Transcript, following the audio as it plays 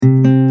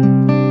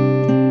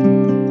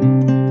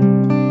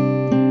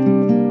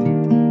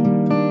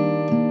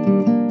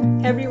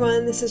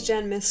this is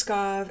Jen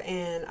Miskov,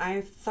 and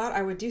I thought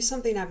I would do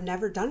something I've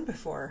never done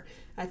before.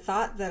 I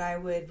thought that I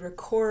would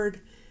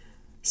record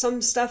some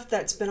stuff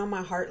that's been on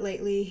my heart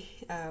lately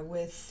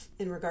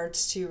in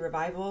regards to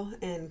revival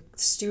and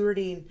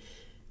stewarding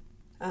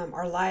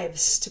our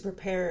lives to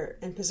prepare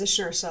and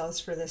position ourselves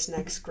for this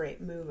next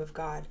great move of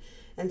God.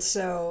 And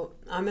so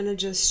I'm going to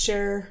just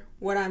share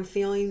what I'm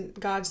feeling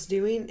God's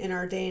doing in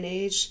our day and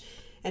age,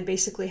 and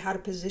basically how to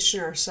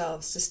position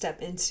ourselves to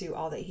step into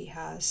all that He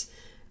has.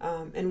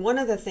 And one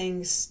of the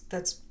things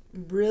that's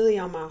really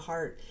on my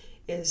heart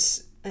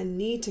is a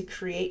need to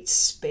create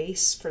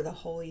space for the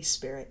Holy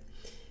Spirit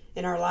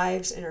in our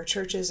lives, in our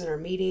churches, in our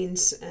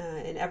meetings,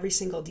 in every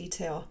single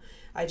detail.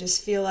 I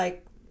just feel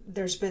like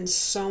there's been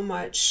so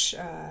much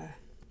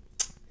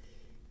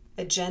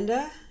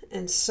agenda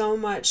and so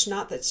much,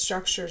 not that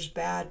structure's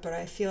bad, but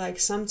I feel like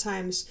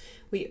sometimes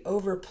we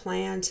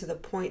overplan to the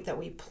point that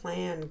we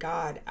plan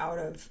God out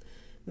of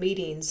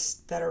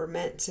meetings that are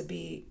meant to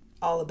be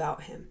all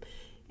about Him.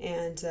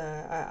 And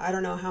I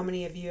don't know how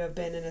many of you have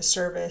been in a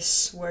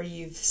service where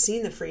you've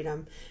seen the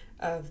freedom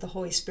of the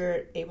Holy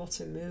Spirit able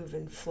to move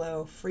and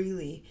flow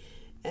freely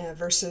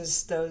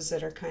versus those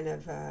that are kind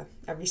of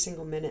every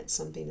single minute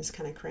something is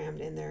kind of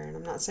crammed in there. And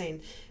I'm not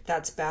saying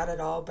that's bad at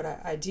all, but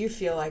I do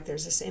feel like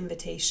there's this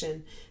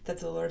invitation that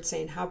the Lord's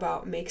saying, how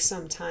about make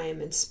some time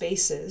and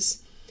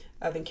spaces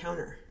of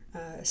encounter,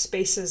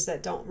 spaces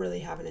that don't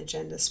really have an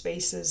agenda,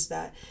 spaces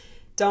that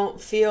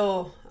don't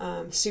feel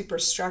super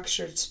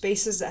structured,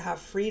 spaces that have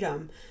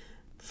freedom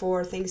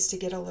for things to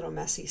get a little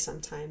messy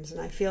sometimes.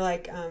 And I feel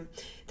like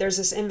there's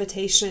this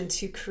invitation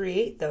to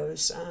create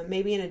those,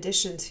 maybe in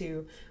addition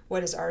to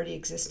what is already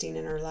existing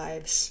in our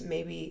lives,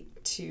 maybe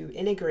to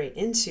integrate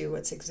into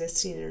what's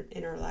existing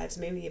in our lives,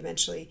 maybe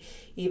eventually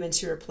even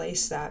to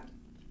replace that.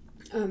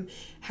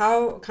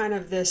 How kind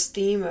of this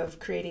theme of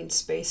creating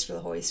space for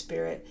the Holy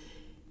Spirit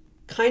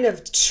kind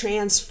of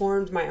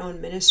transformed my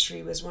own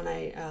ministry was when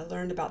I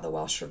learned about the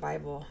Welsh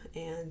revival.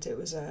 And it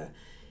was a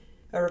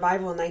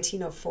revival in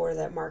 1904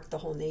 that marked the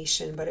whole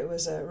nation, but it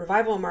was a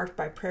revival marked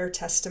by prayer,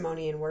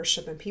 testimony, and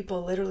worship, and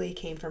people literally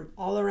came from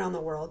all around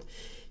the world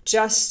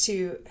just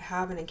to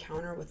have an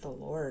encounter with the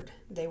Lord.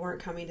 They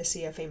weren't coming to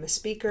see a famous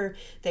speaker.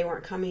 They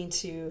weren't coming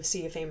to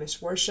see a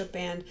famous worship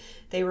band.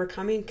 They were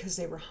coming because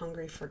they were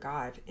hungry for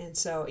God. And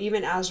so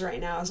even as right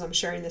now, as I'm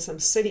sharing this, I'm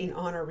sitting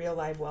on a real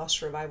live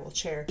Welsh revival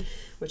chair,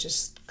 which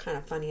is kind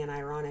of funny and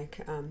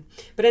ironic.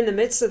 But in the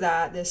midst of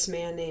that, this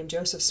man named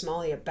Joseph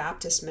Smalley, a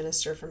Baptist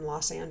minister from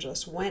Los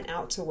Angeles, went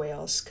out to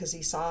Wales because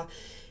he saw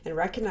and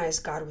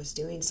recognized God was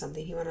doing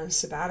something. He went on a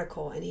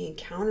sabbatical and he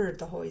encountered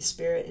the Holy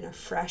Spirit in a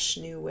fresh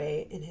new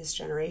way in his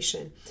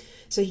generation.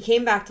 So he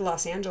came back to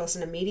Los Angeles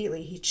and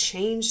immediately he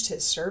changed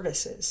his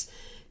services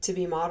to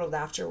be modeled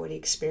after what he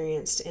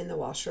experienced in the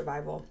Welsh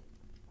revival.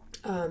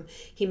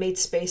 He made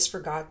space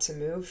for God to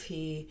move.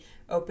 He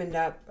opened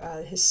up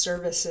his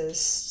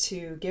services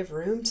to give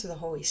room to the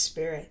Holy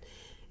Spirit.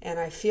 And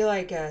I feel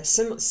like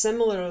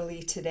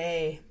similarly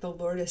today, the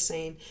Lord is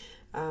saying,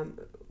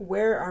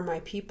 where are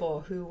my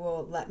people who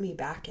will let me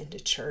back into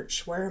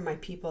church? Where are my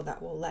people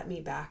that will let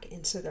me back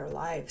into their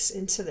lives,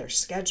 into their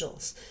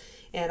schedules?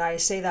 And I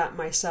say that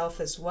myself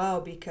as well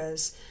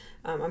because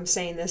I'm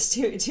saying this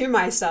to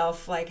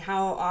myself, like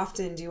how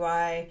often do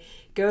I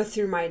go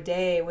through my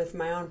day with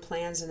my own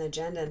plans and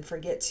agenda and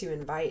forget to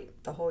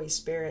invite the Holy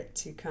Spirit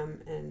to come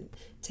and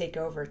take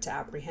over, to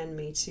apprehend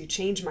me, to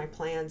change my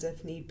plans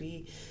if need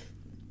be?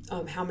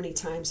 How many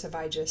times have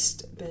I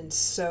just been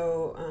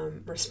so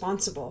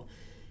responsible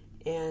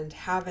and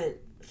haven't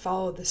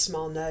followed the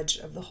small nudge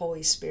of the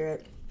Holy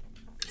Spirit?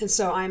 And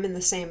so I'm in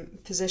the same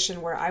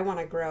position where I want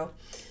to grow,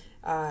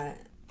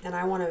 and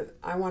I want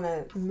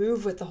to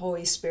move with the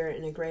Holy Spirit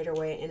in a greater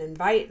way and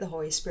invite the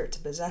Holy Spirit to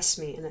possess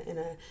me in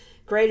a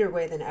greater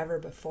way than ever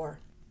before.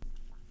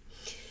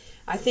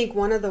 I think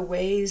one of the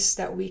ways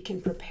that we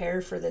can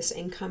prepare for this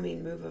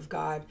incoming move of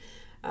God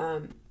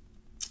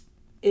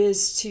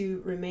is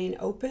to remain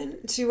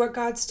open to what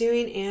God's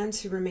doing and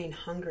to remain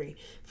hungry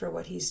for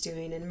what He's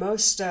doing. In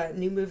most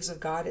new moves of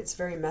God, it's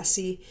very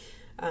messy.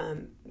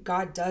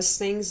 God does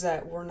things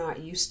that we're not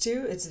used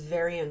to. It's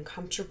very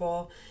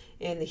uncomfortable.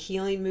 In the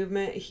healing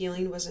movement,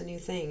 healing was a new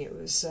thing. It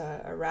was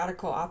a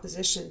radical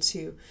opposition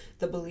to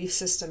the belief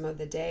system of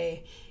the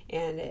day,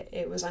 and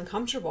it was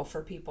uncomfortable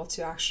for people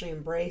to actually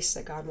embrace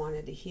that God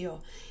wanted to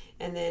heal.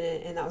 And then,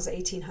 and that was the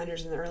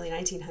 1800s and the early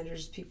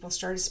 1900s, people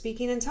started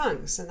speaking in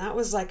tongues. And that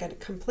was like a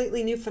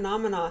completely new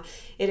phenomenon.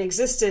 It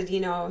existed,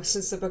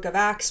 since the book of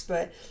Acts,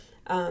 but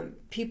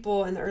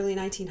people in the early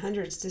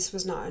 1900s, this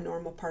was not a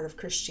normal part of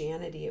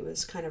Christianity. It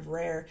was kind of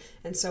rare.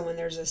 And so when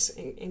there's this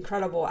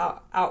incredible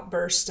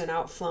outburst and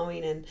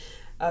outflowing and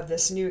of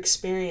this new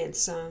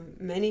experience,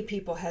 many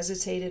people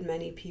hesitated,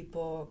 many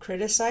people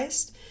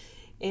criticized.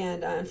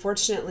 And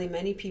unfortunately,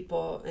 many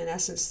people, in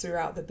essence, threw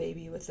out the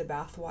baby with the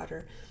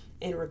bathwater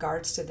in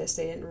regards to this.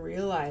 They didn't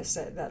realize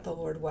that the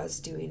Lord was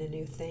doing a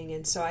new thing.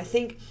 And so I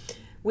think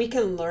we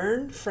can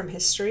learn from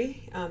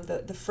history.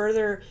 The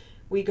further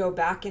we go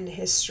back into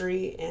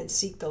history and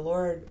seek the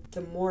Lord,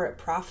 the more it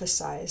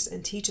prophesies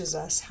and teaches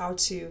us how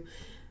to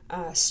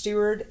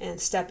steward and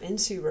step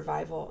into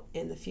revival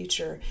in the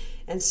future.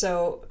 And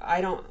so I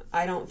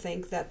don't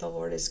think that the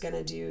Lord is going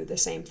to do the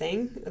same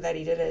thing that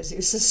he did at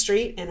Azusa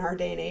Street in our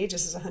day and age.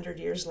 This is 100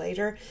 years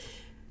later,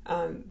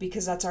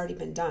 because that's already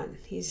been done.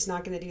 He's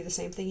not going to do the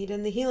same thing he did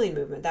in the healing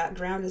movement. That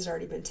ground has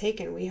already been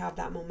taken. We have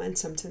that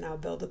momentum to now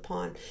build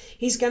upon.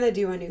 He's going to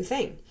do a new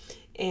thing.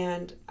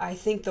 And I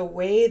think the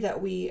way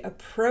that we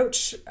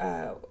approach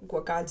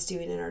what God's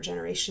doing in our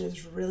generation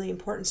is really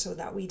important so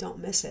that we don't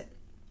miss it.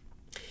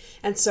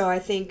 And so I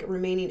think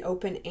remaining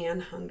open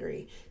and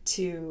hungry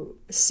to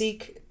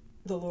seek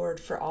the Lord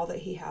for all that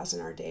he has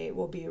in our day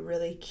will be a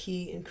really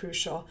key and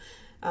crucial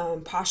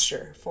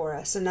posture for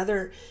us.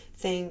 Another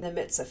thing, in the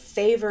midst of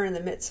favor, in the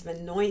midst of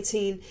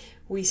anointing,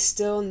 we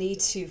still need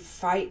to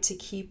fight to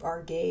keep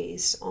our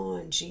gaze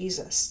on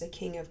Jesus, the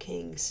King of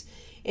Kings.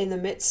 In the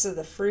midst of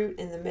the fruit,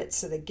 in the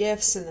midst of the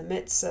gifts, in the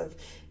midst of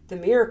the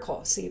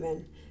miracles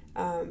even,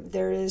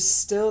 there is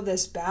still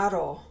this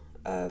battle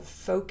of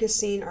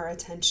focusing our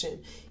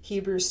attention,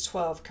 Hebrews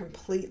 12,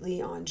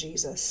 completely on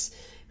Jesus,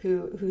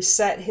 who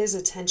set his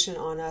attention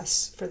on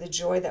us for the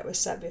joy that was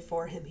set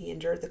before him. He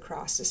endured the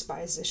cross,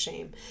 despised the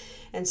shame.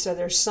 And so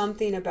there's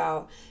something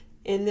about,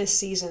 in this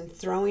season,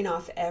 throwing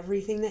off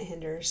everything that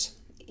hinders,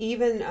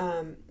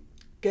 even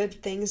good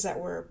things that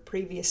were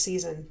previous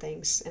season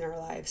things in our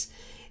lives,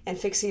 and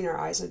fixing our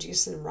eyes on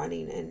Jesus and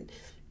running. And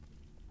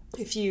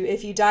if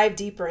you dive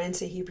deeper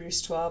into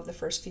Hebrews 12, the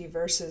first few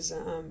verses,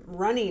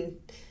 running,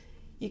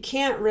 you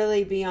can't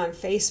really be on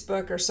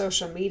Facebook or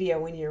social media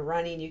when you're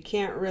running. You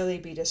can't really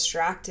be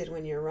distracted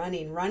when you're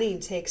running.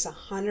 Running takes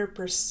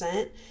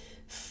 100%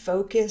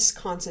 focus,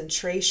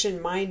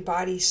 concentration, mind,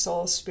 body,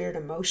 soul, spirit,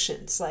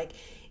 emotions. Like,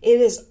 it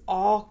is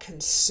all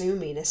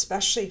consuming,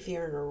 especially if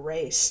you're in a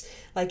race.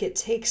 Like, it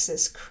takes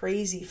this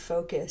crazy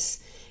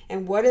focus.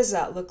 And what does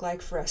that look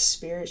like for us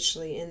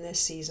spiritually in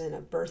this season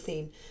of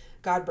birthing,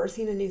 God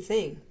birthing a new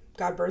thing,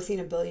 God birthing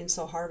a billion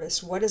soul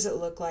harvest? What does it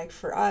look like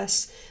for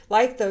us,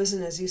 like those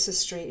in Azusa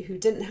Street who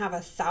didn't have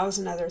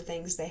 1,000 other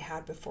things they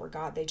had before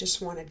God? They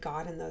just wanted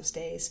God in those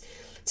days.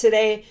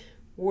 Today,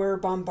 we're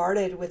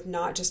bombarded with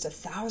not just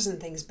 1,000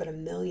 things, but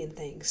 1,000,000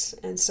 things.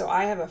 And so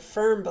I have a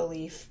firm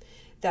belief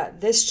that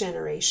this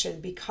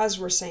generation, because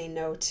we're saying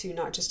no to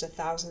not just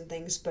 1,000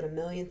 things, but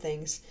 1,000,000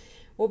 things,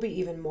 will be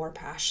even more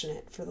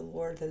passionate for the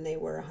Lord than they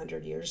were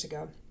 100 years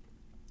ago.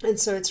 And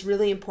so it's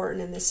really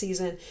important in this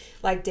season,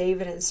 like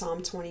David in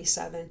Psalm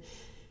 27,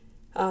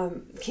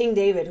 King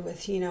David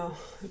with,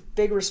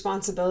 big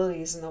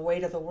responsibilities and the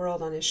weight of the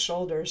world on his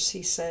shoulders.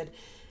 He said,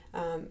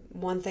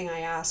 one thing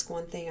I ask,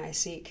 one thing I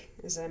seek,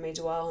 is that I may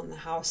dwell in the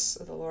house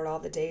of the Lord all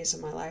the days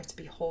of my life, to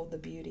behold the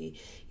beauty.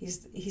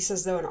 He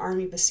says, though an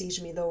army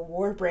besiege me, though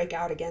war break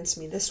out against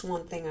me, this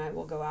one thing I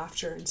will go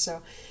after. And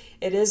so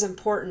it is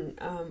important.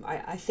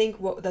 I think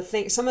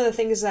some of the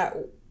things that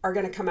are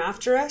going to come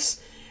after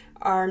us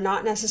are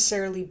not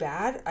necessarily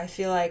bad. I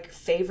feel like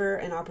favor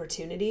and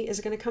opportunity is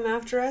going to come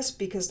after us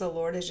because the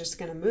Lord is just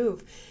going to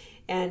move.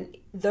 And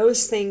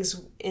those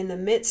things, in the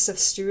midst of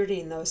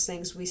stewarding those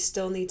things, we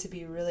still need to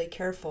be really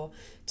careful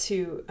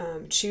to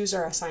choose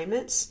our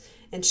assignments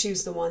and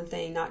choose the one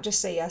thing, not just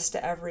say yes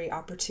to every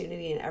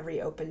opportunity and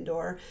every open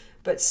door,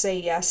 but say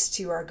yes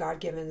to our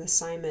God-given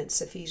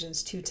assignments.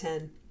 Ephesians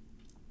 2:10.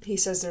 He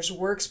says there's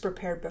works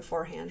prepared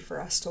beforehand for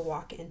us to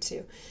walk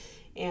into.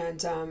 And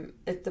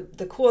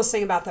the coolest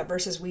thing about that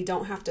verse is we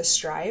don't have to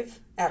strive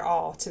at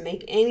all to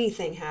make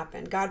anything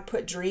happen. God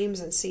put dreams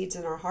and seeds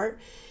in our heart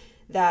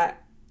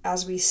that,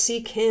 as we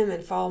seek him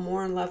and fall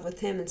more in love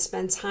with him and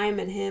spend time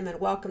in him and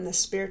welcome the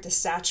Spirit to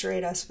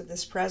saturate us with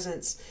his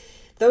presence,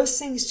 those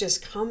things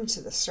just come to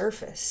the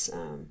surface.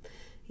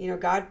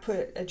 God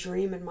put a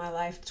dream in my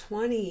life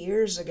 20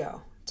 years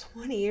ago, to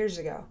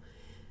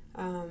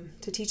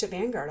teach at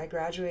Vanguard. I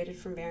graduated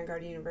from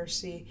Vanguard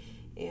University,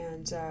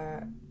 and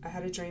I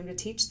had a dream to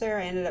teach there.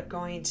 I ended up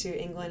going to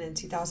England in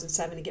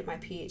 2007 to get my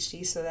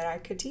PhD so that I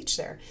could teach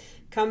there.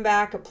 Come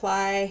back,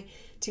 apply,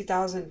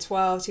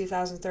 2012,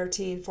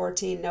 2013,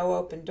 14, no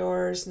open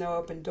doors,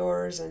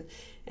 and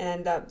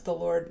end up the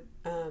Lord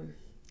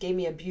gave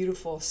me a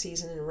beautiful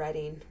season in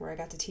Reading where I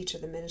got to teach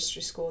at the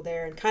ministry school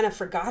there, and kind of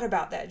forgot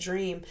about that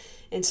dream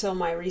until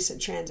my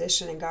recent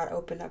transition, and God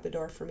opened up a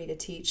door for me to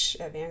teach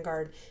at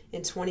Vanguard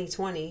in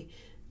 2020,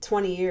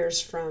 20 years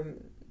from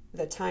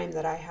the time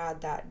that I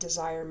had that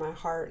desire in my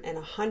heart, and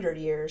 100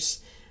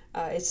 years.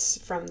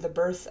 It's from the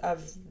birth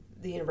of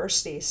the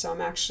university. So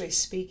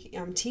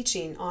I'm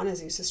teaching on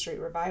Azusa Street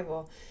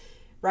Revival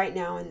right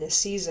now in this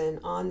season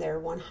on their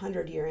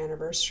 100-year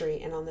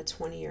anniversary and on the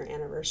 20-year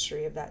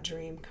anniversary of that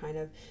dream kind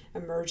of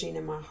emerging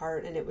in my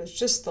heart. And it was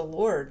just the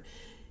Lord.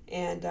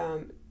 And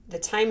the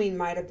timing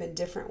might have been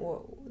different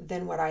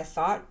than what I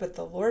thought, but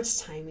the Lord's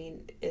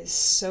timing is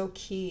so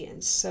key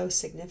and so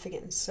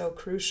significant and so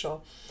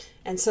crucial.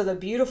 And so the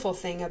beautiful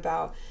thing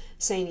about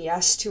saying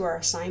yes to our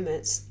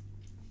assignments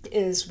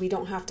is we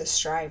don't have to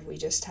strive. We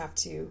just have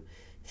to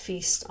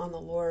feast on the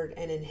Lord,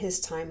 and in his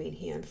timing,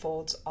 he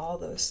unfolds all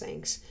those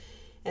things.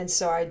 And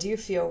so I do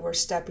feel we're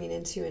stepping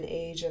into an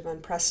age of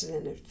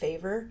unprecedented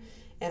favor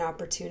and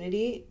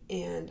opportunity.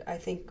 And I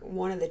think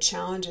one of the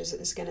challenges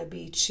is going to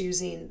be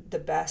choosing the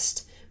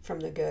best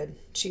from the good,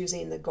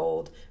 choosing the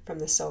gold from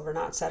the silver,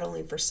 not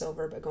settling for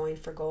silver, but going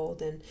for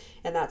gold. And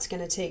that's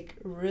going to take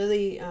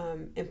really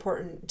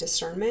important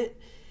discernment.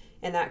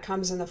 And that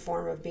comes in the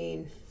form of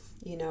being,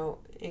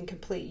 in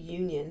complete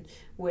union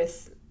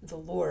with the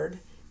Lord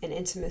and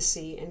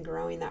intimacy and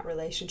growing that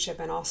relationship,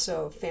 and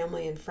also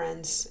family and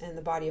friends and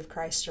the body of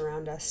Christ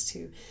around us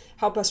to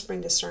help us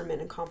bring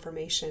discernment and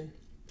confirmation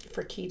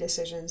for key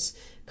decisions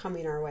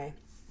coming our way.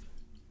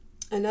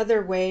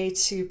 Another way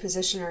to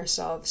position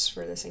ourselves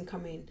for this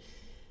incoming,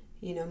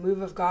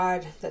 move of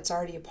God that's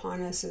already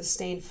upon us is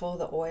staying full of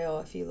the oil.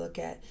 If you look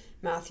at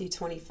Matthew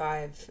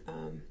 25,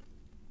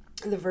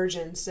 the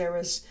virgins, there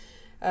was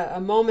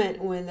a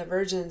moment when the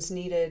virgins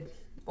needed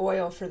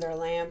oil for their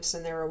lamps,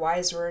 and there were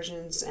wise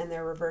virgins and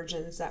there were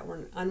virgins that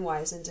were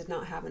unwise and did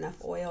not have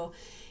enough oil.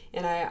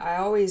 And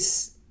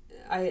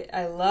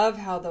I love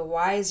how the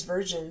wise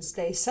virgins,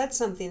 they said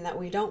something that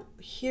we don't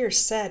hear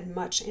said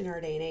much in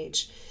our day and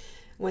age.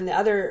 When the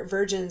other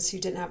virgins who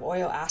didn't have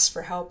oil asked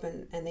for help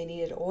and they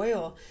needed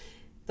oil,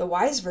 the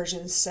wise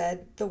virgins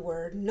said the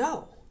word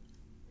no.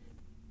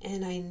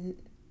 And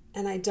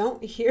I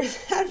don't hear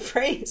that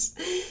phrase.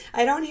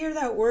 I don't hear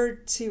that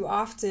word too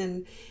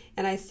often.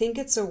 And I think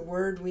it's a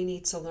word we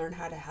need to learn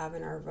how to have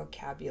in our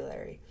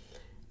vocabulary.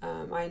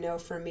 I know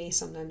for me,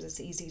 sometimes it's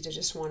easy to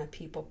just want to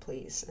people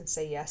please and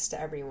say yes to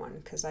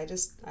everyone, because I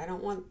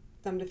don't want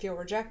them to feel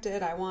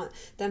rejected. I want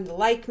them to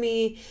like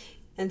me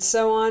and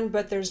so on.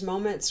 But there's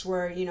moments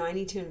where, I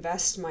need to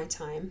invest my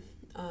time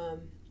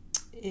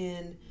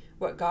in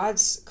what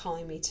God's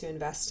calling me to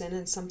invest in.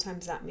 And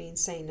sometimes that means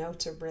saying no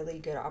to really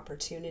good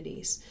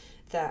opportunities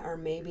that are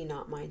maybe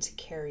not mine to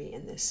carry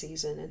in this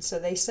season. And so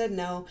they said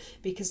no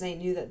because they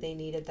knew that they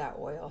needed that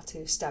oil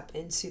to step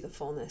into the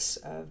fullness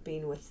of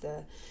being with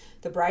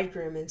the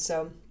bridegroom. And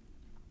so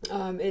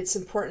it's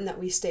important that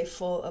we stay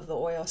full of the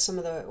oil. Some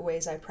of the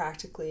ways I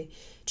practically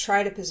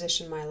try to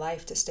position my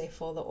life to stay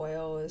full of the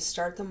oil is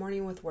start the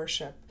morning with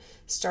worship,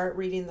 start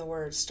reading the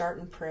word, start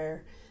in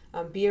prayer,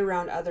 be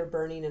around other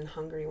burning and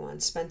hungry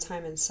ones, spend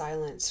time in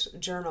silence,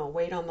 journal,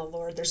 wait on the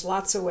Lord. There's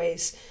lots of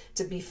ways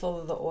to be full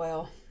of the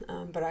oil,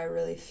 but I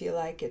really feel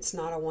like it's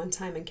not a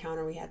one-time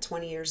encounter we had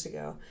 20 years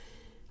ago.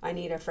 I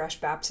need a fresh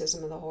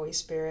baptism of the Holy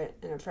Spirit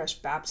and a fresh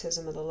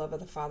baptism of the love of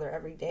the Father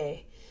every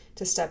day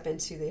to step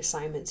into the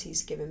assignments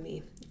He's given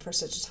me for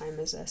such a time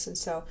as this. And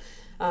so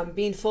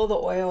being full of the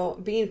oil,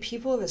 being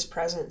people of His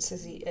presence,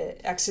 as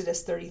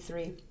Exodus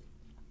 33,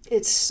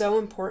 it's so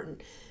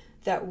important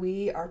that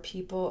we are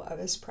people of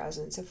His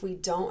presence. If we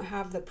don't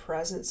have the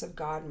presence of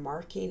God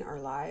marking our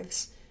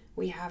lives,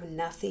 we have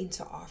nothing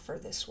to offer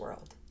this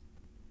world.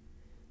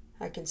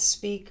 I can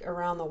speak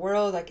around the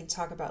world, I can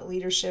talk about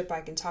leadership, I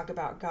can talk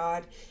about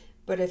God,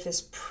 but if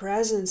His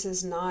presence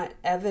is not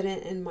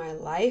evident in my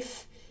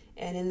life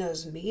and in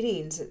those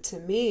meetings, to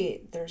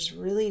me, there's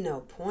really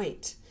no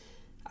point.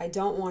 I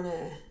don't want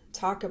to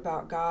talk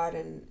about God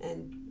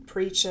and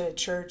preach at a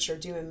church or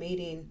do a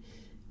meeting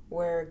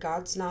where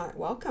God's not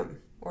welcome,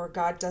 or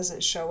God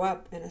doesn't show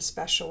up in a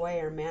special way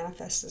or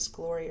manifest His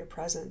glory or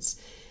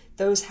presence.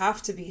 Those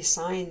have to be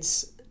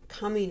signs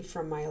coming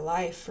from my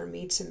life for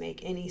me to make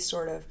any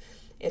sort of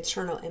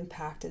eternal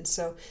impact. And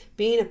so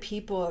being a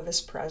people of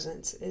His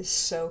presence is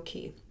so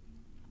key.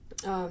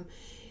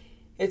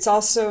 It's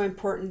also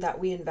important that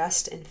we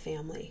invest in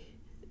family.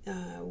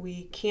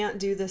 We can't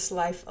do this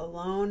life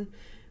alone.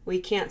 We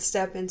can't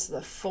step into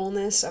the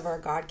fullness of our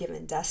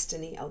God-given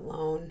destiny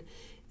alone.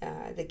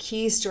 The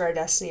keys to our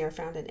destiny are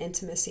found in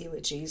intimacy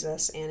with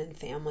Jesus and in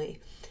family,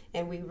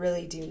 and we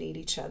really do need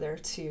each other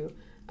to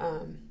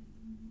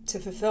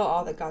fulfill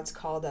all that God's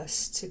called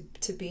us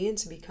to be and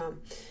to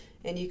become.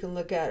 And you can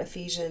look at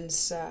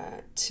Ephesians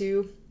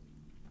 2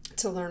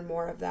 to learn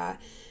more of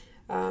that.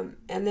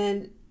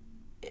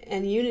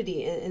 And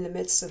unity in the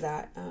midst of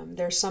that.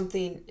 There's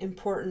something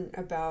important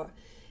about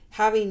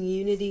having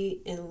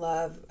unity in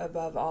love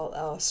above all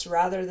else,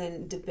 rather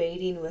than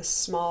debating with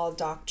small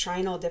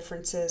doctrinal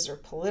differences or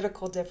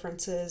political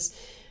differences.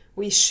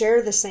 We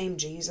share the same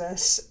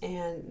Jesus,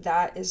 and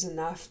that is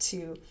enough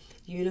to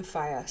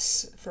unify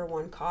us for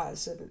one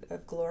cause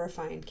of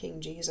glorifying King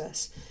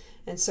Jesus.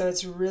 And so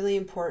it's really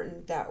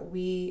important that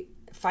we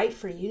fight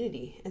for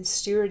unity and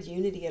steward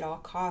unity at all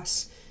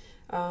costs.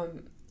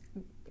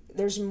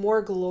 There's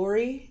more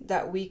glory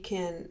that we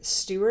can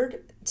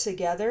steward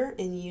together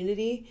in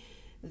unity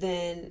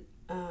than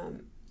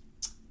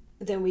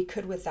we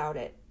could without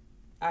it.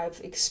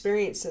 I've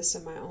experienced this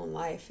in my own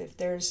life. If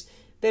there's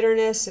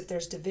bitterness, if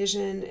there's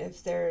division,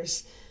 if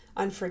there's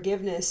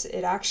unforgiveness,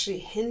 it actually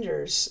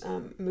hinders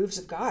moves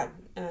of God.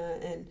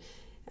 And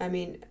I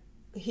mean,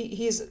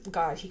 He's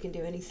God. He can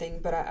do anything.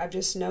 But I've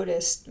just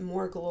noticed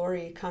more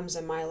glory comes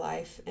in my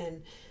life,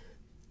 and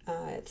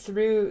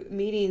through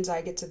meetings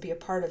I get to be a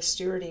part of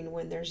stewarding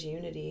when there's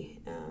unity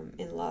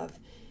in love.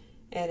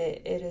 And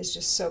it is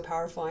just so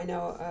powerful. I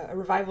know a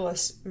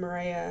revivalist,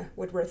 Maria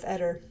Woodworth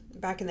Etter,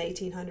 back in the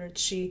 1800s,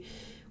 she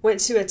went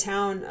to a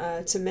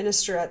town to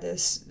minister at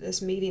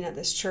this meeting at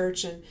this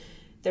church, and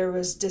there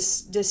was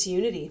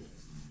disunity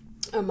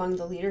among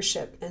the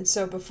leadership. And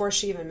so before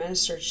she even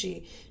ministered,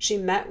 she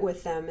met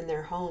with them in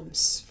their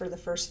homes for the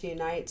first few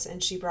nights,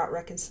 and she brought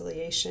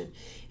reconciliation.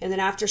 And then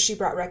after she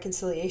brought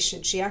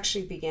reconciliation, she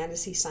actually began to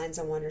see signs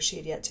and wonders she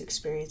had yet to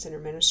experience in her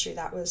ministry.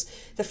 That was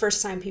the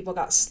first time people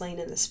got slain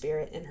in the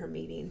spirit in her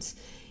meetings.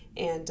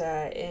 And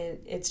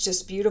it's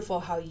just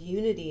beautiful how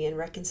unity and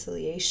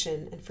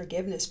reconciliation and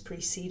forgiveness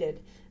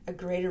preceded a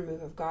greater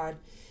move of God.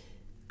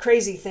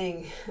 Crazy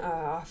thing,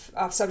 off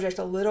subject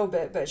a little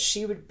bit, but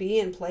she would be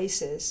in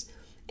places,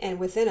 and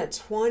within a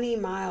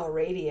 20-mile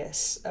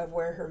radius of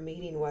where her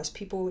meeting was,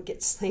 people would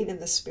get slain in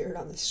the spirit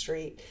on the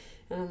street.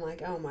 And I'm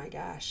like, oh my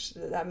gosh,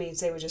 that means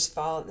they would just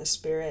fall in the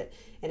spirit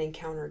and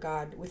encounter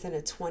God within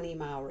a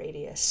 20-mile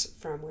radius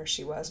from where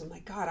she was. I'm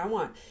like, God, I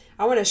want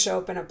to show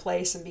up in a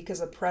place, and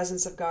because the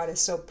presence of God is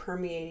so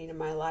permeating in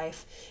my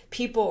life,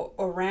 people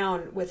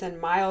around within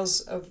miles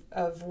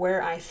of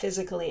where I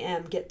physically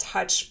am get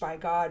touched by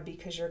God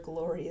because your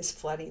glory is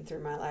flooding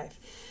through my life.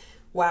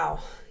 Wow,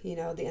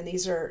 and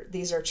these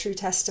are true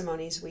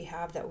testimonies we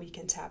have that we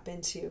can tap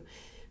into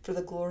for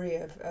the glory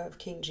of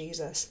King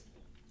Jesus.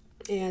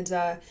 And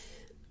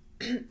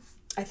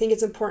I think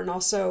it's important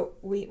also,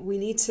 we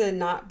need to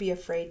not be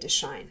afraid to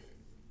shine.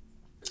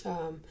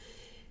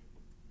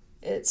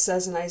 It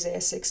says in Isaiah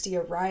 60,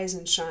 arise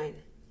and shine,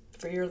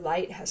 for your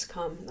light has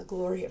come, and the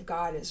glory of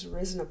God is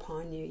risen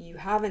upon you. You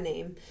have a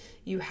name,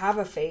 you have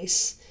a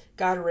face.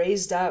 God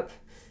raised up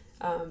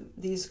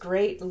these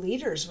great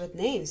leaders with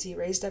names. He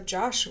raised up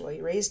Joshua,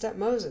 he raised up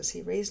Moses,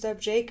 he raised up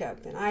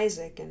Jacob and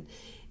Isaac,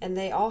 and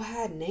they all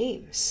had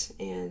names.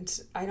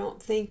 And I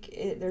don't think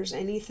there's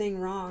anything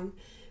wrong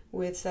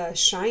with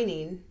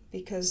shining,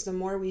 because the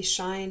more we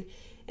shine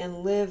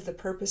and live the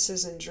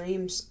purposes and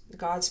dreams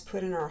God's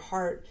put in our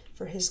heart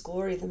for his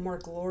glory, the more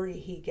glory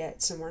he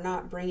gets. And we're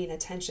not bringing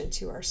attention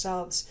to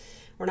ourselves.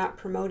 We're not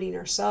promoting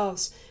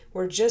ourselves.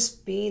 We're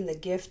just being the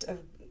gift of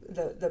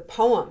the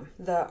poem,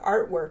 the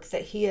artwork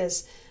that he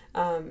has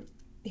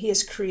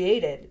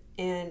created.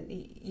 And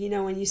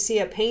when you see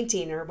a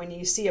painting, or when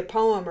you see a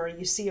poem, or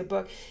you see a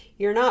book,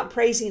 you're not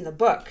praising the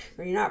book,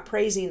 or you're not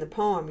praising the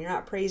poem, you're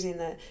not praising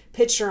the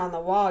picture on the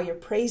wall, you're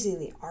praising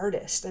the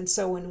artist. And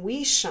so when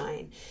we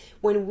shine,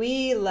 when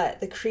we let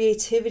the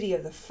creativity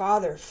of the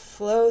Father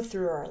flow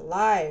through our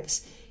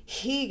lives,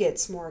 he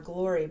gets more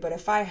glory. But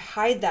if I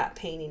hide that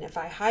painting, if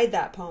I hide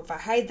that poem, if I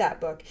hide that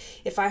book,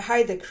 if I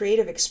hide the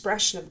creative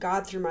expression of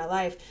God through my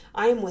life,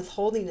 I am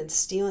withholding and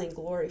stealing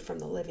glory from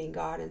the living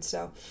God. And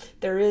so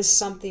there is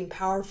something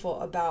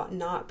powerful about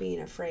not being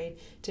afraid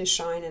to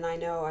shine. And I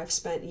know I've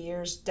spent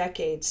years,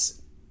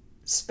 decades,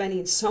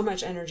 spending so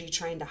much energy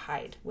trying to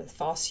hide with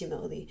false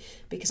humility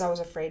because I was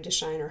afraid to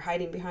shine, or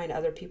hiding behind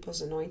other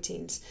people's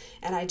anointings.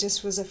 And I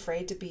just was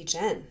afraid to be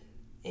Jen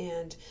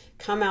and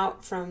come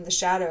out from the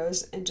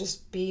shadows and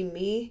just be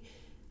me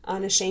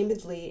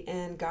unashamedly,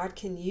 and God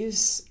can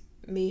use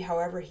me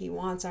however he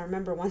wants. I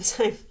remember one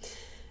time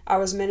I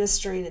was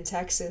ministering in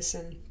Texas,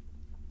 and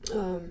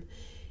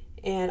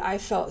I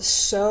felt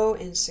so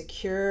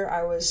insecure.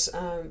 I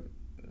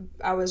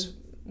was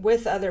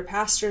with other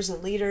pastors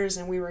and leaders,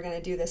 and we were going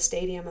to do this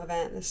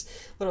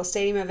little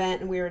stadium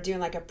event, and we were doing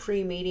like a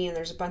pre-meeting, and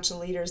there's a bunch of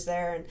leaders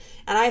there,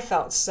 and I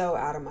felt so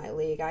out of my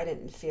league. I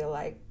didn't feel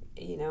like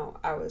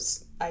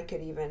I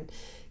could even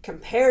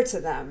compare to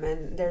them,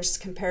 and there's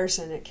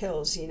comparison, it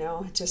kills,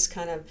 it just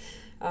kind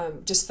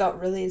of just felt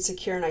really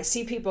insecure. And I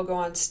see people go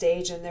on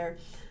stage and they're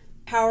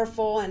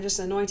powerful and just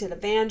anointed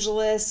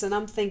evangelists, and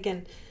I'm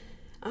thinking,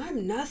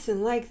 I'm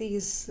nothing like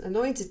these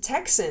anointed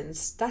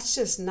Texans. That's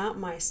just not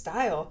my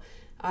style.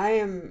 I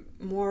am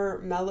more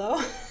mellow.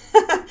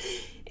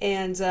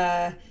 and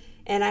I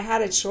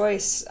had a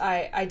choice.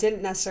 I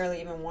didn't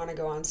necessarily even want to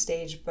go on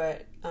stage,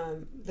 but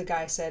the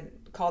guy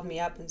called me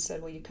up and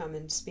said, will you come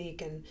and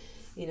speak? And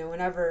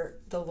whenever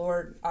the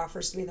Lord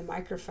offers me the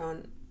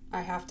microphone,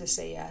 I have to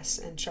say yes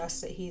and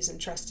trust that he's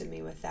entrusted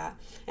me with that.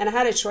 And I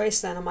had a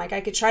choice then. I'm like,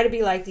 I could try to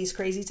be like these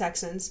crazy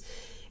Texans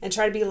and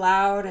try to be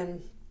loud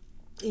and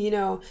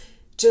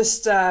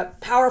just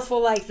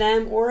powerful like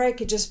them, or I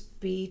could just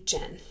be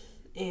Jen,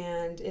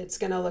 and it's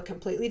gonna look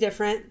completely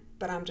different,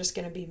 but I'm just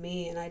gonna be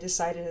me. And I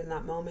decided in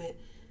that moment,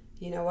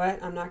 you know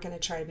what, I'm not going to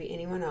try to be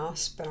anyone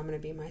else, but I'm going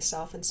to be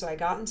myself. And so I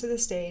got into the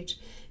stage,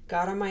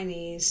 got on my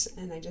knees,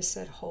 and I just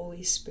said,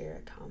 Holy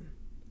Spirit, come.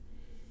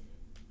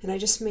 And I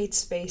just made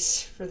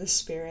space for the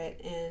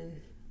Spirit,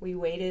 and we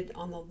waited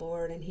on the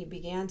Lord, and he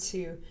began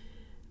to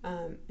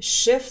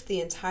shift the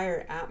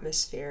entire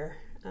atmosphere.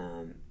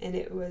 And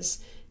it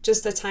was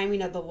just the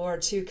timing of the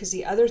Lord too, because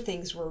the other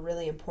things were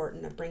really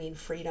important of bringing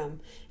freedom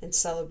and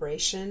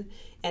celebration,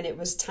 and it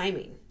was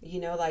timing.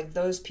 Like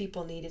those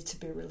people needed to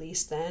be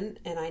released then,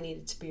 and I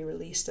needed to be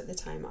released at the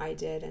time I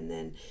did. And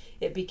then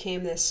it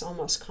became this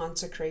almost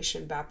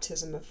consecration,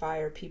 baptism of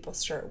fire. People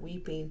start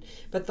weeping,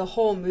 but the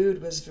whole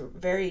mood was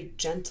very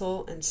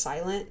gentle and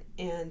silent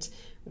and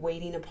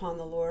waiting upon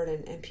the Lord,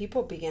 and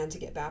people began to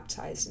get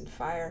baptized in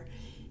fire,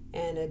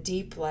 and a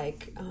deep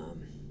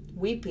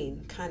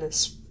weeping kind of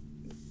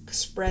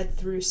spread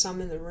through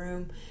some in the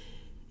room.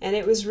 And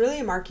it was really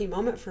a marking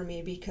moment for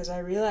me because I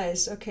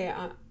realized, okay,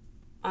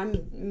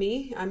 I'm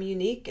me, I'm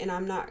unique, and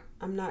I'm not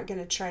going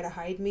to try to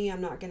hide me.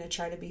 I'm not going to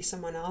try to be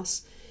someone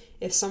else.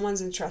 If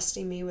someone's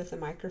entrusting me with a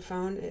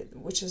microphone,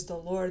 which is the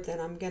Lord, then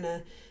I'm going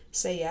to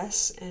say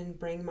yes and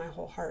bring my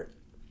whole heart.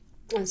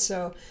 And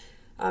so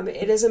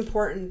it is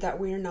important that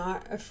we're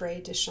not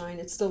afraid to shine.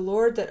 It's the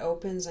Lord that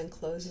opens and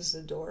closes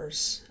the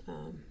doors.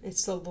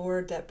 It's the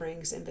Lord that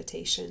brings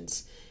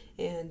invitations.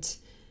 And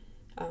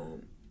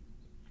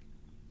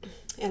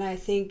I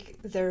think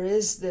there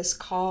is this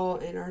call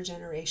in our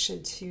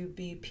generation to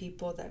be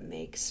people that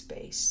make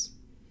space.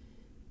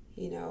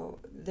 You know,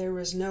 there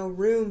was no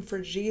room for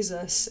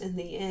Jesus in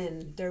the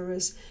inn. There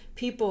was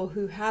people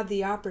who had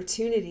the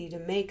opportunity to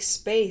make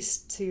space,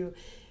 to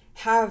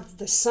have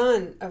the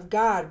Son of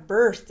God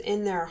birthed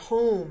in their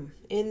home,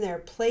 in their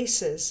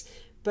places,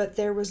 but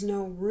there was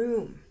no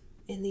room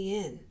in the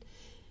inn.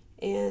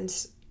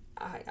 And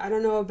I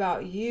don't know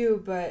about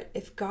you, but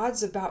if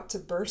God's about to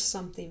burst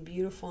something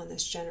beautiful in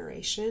this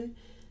generation,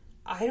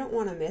 I don't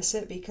want to miss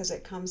it because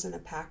it comes in a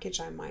package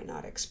I might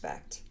not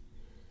expect.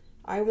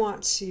 I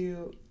want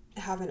to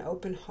have an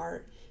open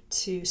heart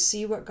to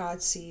see what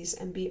God sees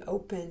and be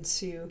open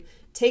to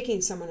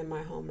taking someone in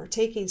my home or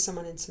taking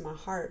someone into my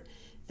heart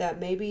that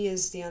maybe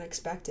is the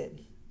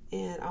unexpected.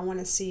 And I want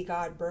to see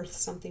God birth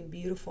something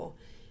beautiful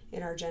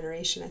in our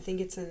generation. I think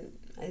it's in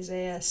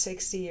Isaiah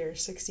 60 or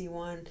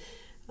 61.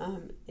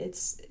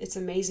 It's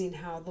amazing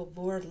how the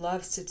Lord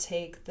loves to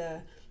take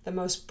the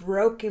most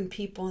broken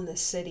people in the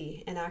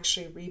city and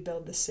actually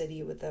rebuild the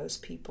city with those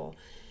people.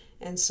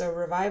 And so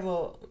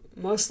revival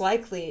most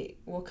likely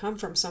will come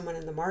from someone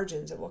in the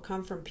margins. It will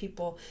come from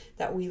people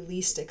that we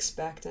least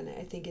expect. And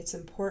I think it's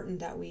important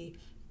that we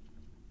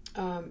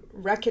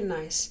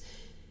recognize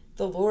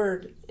the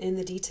Lord in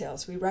the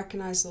details. We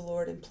recognize the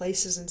Lord in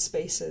places and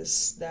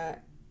spaces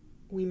that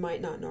we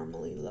might not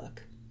normally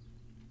look.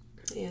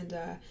 And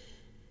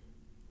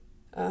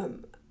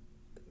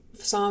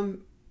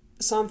Psalm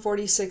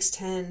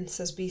 46:10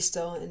 says, "Be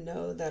still and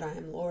know that I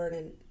am Lord."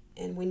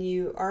 And when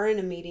you are in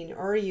a meeting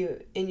or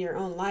you in your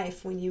own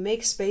life, when you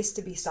make space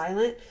to be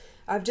silent,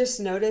 I've just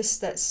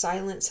noticed that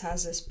silence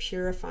has this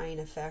purifying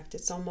effect.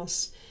 It's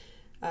almost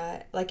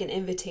like an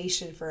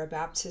invitation for a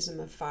baptism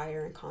of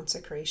fire and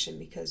consecration,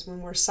 because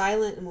when we're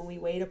silent and when we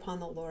wait upon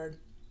the Lord,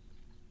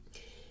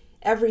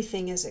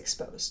 everything is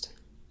exposed.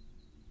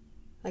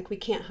 Like, we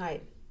can't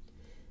hide.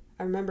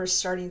 I remember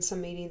starting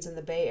some meetings in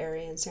the Bay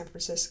Area in San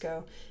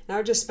Francisco, and I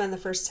would just spend the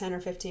first 10 or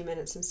 15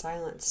 minutes in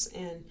silence,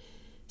 and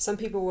some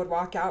people would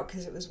walk out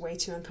because it was way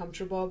too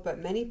uncomfortable, but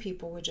many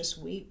people would just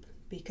weep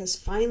because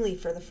finally,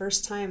 for the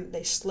first time,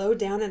 they slowed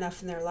down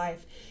enough in their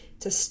life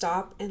to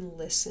stop and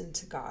listen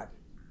to God.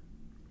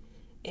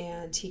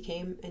 And He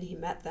came and He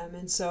met them.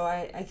 And so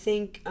I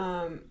think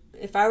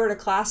if I were to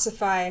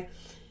classify,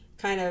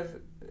 kind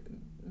of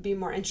be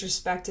more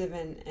introspective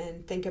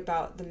and think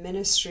about the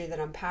ministry that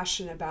I'm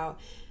passionate about,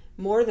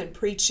 more than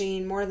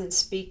preaching, more than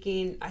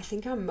speaking, I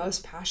think I'm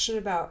most passionate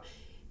about,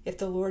 if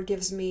the Lord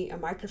gives me a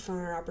microphone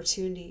or an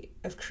opportunity,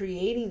 of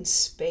creating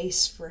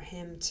space for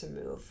Him to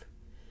move.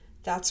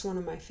 That's one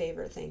of my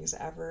favorite things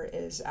ever,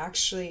 is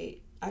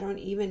actually, I don't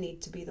even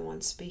need to be the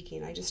one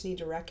speaking. I just need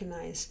to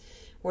recognize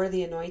where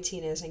the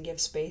anointing is and give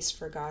space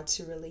for God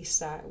to release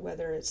that,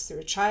 whether it's through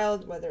a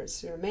child, whether it's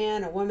through a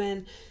man, a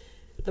woman,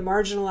 the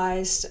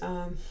marginalized,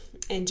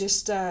 and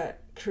just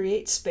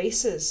create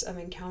spaces of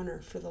encounter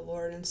for the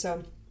Lord. And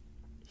so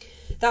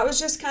that was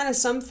just kind of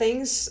some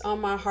things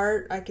on my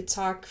heart. I could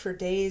talk for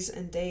days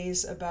and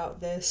days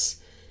about this,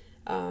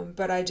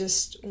 but I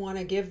just want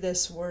to give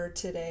this word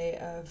today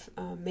of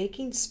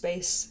making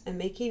space and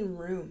making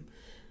room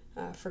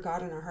for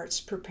God in our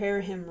hearts.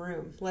 Prepare Him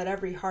room. Let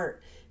every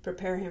heart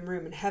prepare Him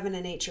room. And heaven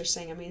and nature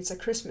sing. I mean, it's a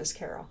Christmas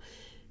carol.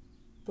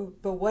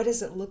 But what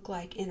does it look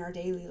like in our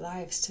daily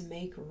lives to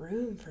make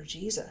room for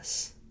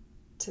Jesus?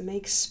 To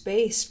make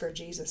space for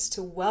Jesus,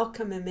 to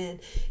welcome Him in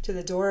to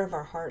the door of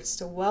our hearts,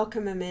 to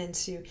welcome Him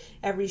into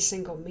every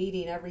single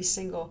meeting, every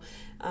single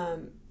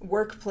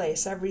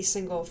workplace, every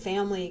single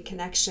family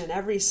connection,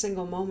 every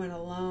single moment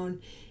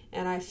alone.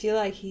 And I feel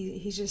like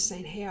He's just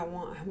saying, hey, I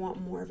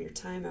want more of your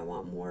time. I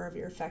want more of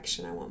your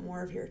affection. I want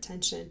more of your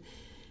attention.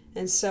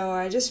 And so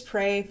I just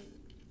pray,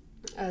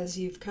 as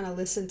you've kind of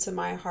listened to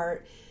my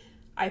heart,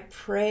 I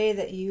pray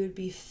that you would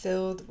be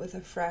filled with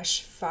a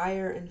fresh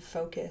fire and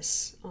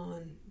focus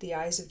on the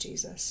eyes of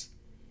Jesus,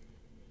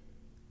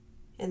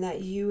 and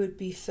that you would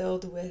be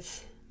filled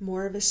with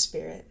more of His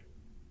Spirit,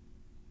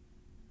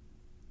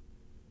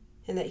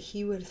 and that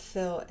He would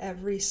fill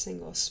every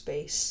single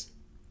space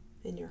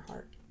in your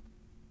heart.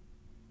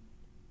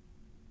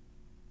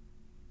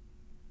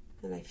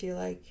 And I feel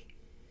like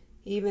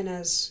even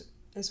as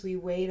we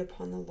wait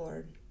upon the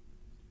Lord,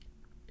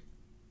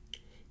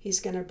 He's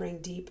going to bring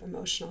deep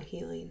emotional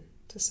healing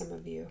to some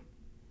of you.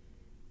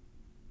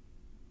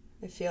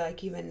 I feel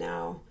like even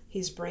now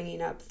He's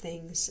bringing up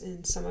things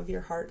in some of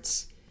your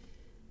hearts,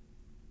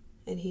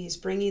 and He's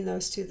bringing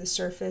those to the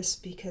surface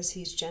because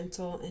He's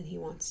gentle and He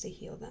wants to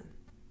heal them.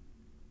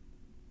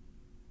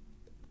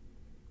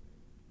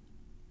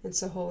 And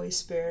so, Holy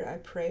Spirit, I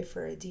pray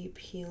for a deep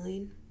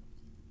healing,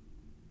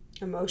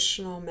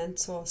 emotional,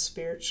 mental,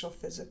 spiritual,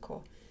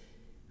 physical,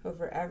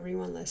 over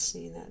everyone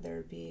listening, that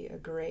there be a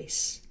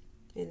grace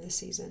in the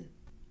season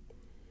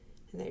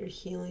and that your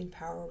healing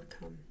power would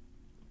come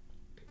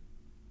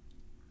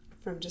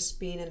from just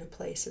being in a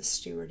place of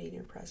stewarding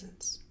your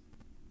presence.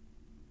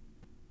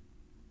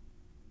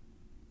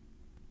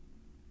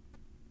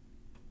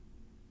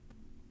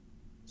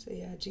 So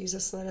yeah,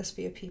 Jesus, let us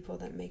be a people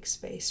that make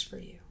space for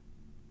you.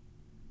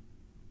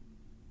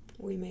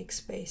 We make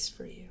space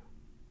for you.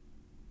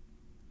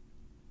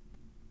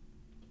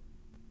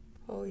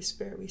 Holy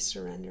Spirit, we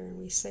surrender and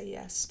we say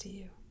yes to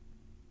you.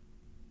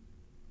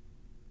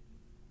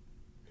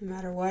 No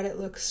matter what it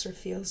looks or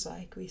feels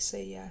like, we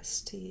say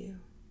yes to you.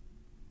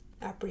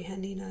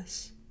 Apprehending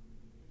us,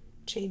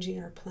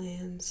 changing our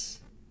plans,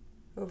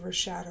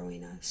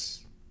 overshadowing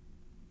us.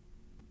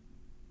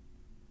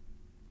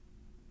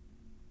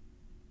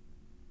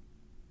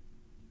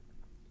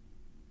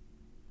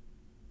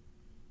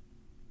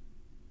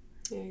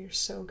 Yeah, you're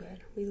so good.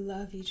 We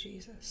love you,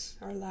 Jesus.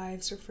 Our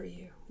lives are for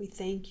you. We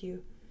thank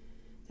you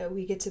that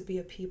we get to be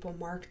a people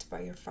marked by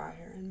your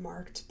fire and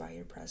marked by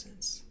your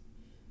presence.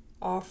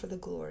 All for the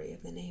glory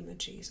of the name of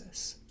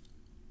Jesus.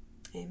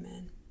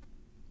 Amen.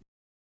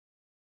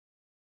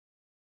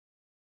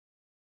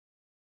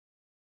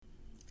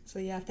 So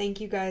yeah, thank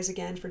you guys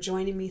again for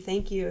joining me.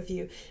 Thank you if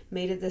you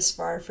made it this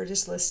far, for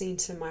just listening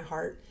to my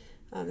heart.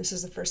 This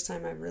is the first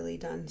time I've really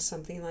done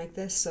something like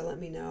this, so let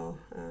me know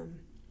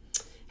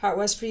how it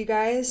was for you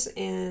guys,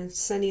 and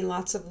sending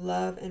lots of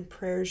love and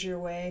prayers your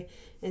way.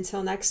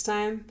 Until next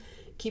time,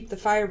 keep the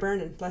fire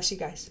burning. Bless you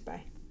guys.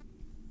 Bye.